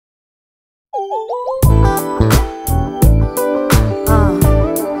With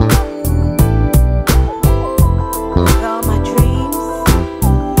all my dreams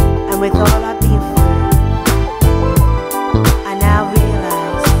and with all I've been through, I now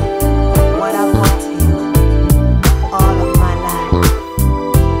realize what I wanted all of my life.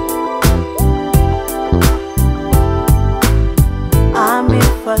 I'm in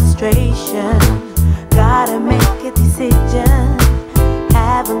frustration, gotta make a decision.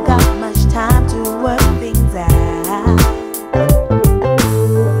 Haven't got much time to work things out.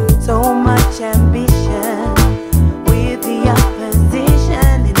 So much ambition with the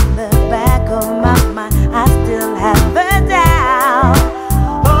opposition in the back of my mind. I still have a doubt.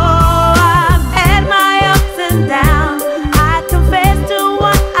 Oh, I've had my ups and downs. I confess to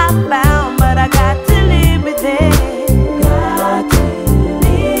what I found, but I got to live with it. Got to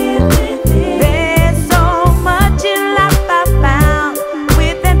live with it. There's so much in life I found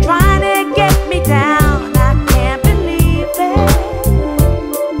with them trying to get me down. I can't believe it.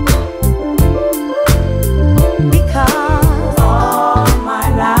 Because all my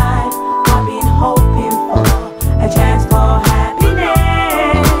life I've been hoping for a chance for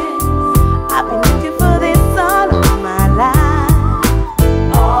happiness. I've been looking for this all of my life.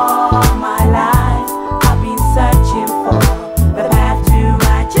 All my life I've been searching for the path to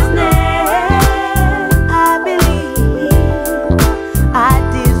righteousness. I believe I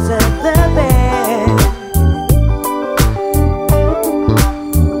deserve the best.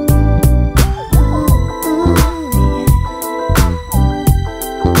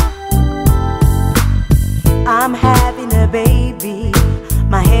 I'm having a baby,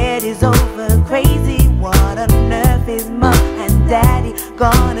 my head is over crazy. What on earth is mom and daddy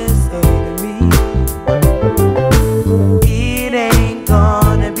gonna say to me? It ain't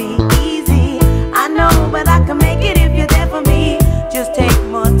gonna be easy, I know, but I can make it if you're there for me. Just take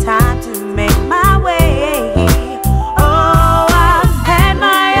more time to make my way. Oh, I've had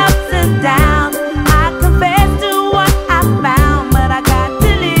my ups and downs. I confess to what I found, but I got to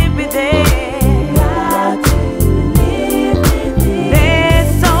live with it. Got to live with it. There's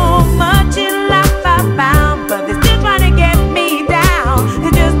so much in life I found, but they're still trying to get me down.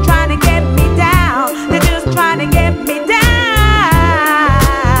 They're just trying to get me down. They're just trying to get me down.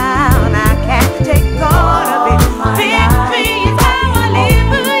 I can't take all of it. Victory is how I live.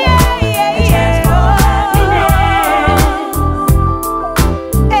 Yeah, yeah, yeah.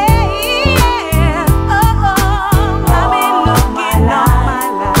 Hey, yeah. Oh, I've been looking all my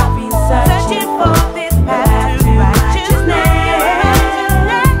life. I've been searching for this path to righteousness.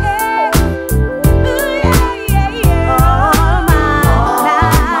 All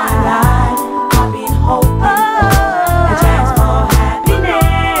my life I've been hoping for a chance for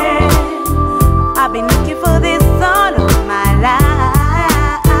happiness. I've been looking for this all of my life.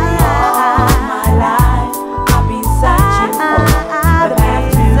 All my life I've been searching for the path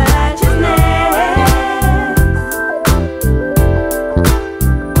to righteousness.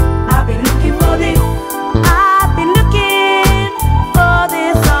 I've been looking for this. I've been looking for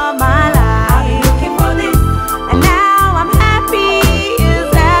this all my life. I've been looking for this, and now I'm happy as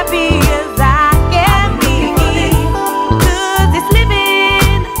I can be. 'Cause it's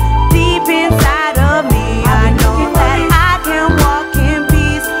living deep inside of me. I know that I can walk in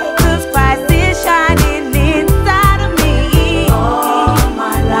peace, 'cause Christ is shining inside of me. All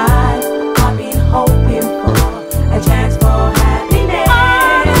my life I've been hoping for a chance for happiness.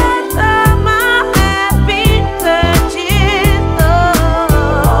 All the time I have been searching.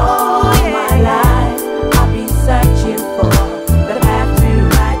 All my life I've been searching for the path to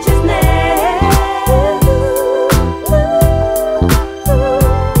righteousness.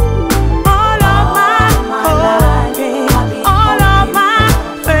 All of my hoping, all of my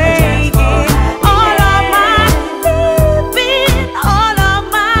praying, all of my living, all of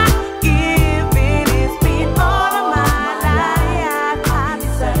my giving, it's been all of my life. I've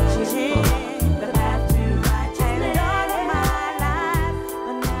been searching the path to righteousness all of my life,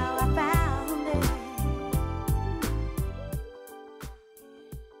 but now I found it.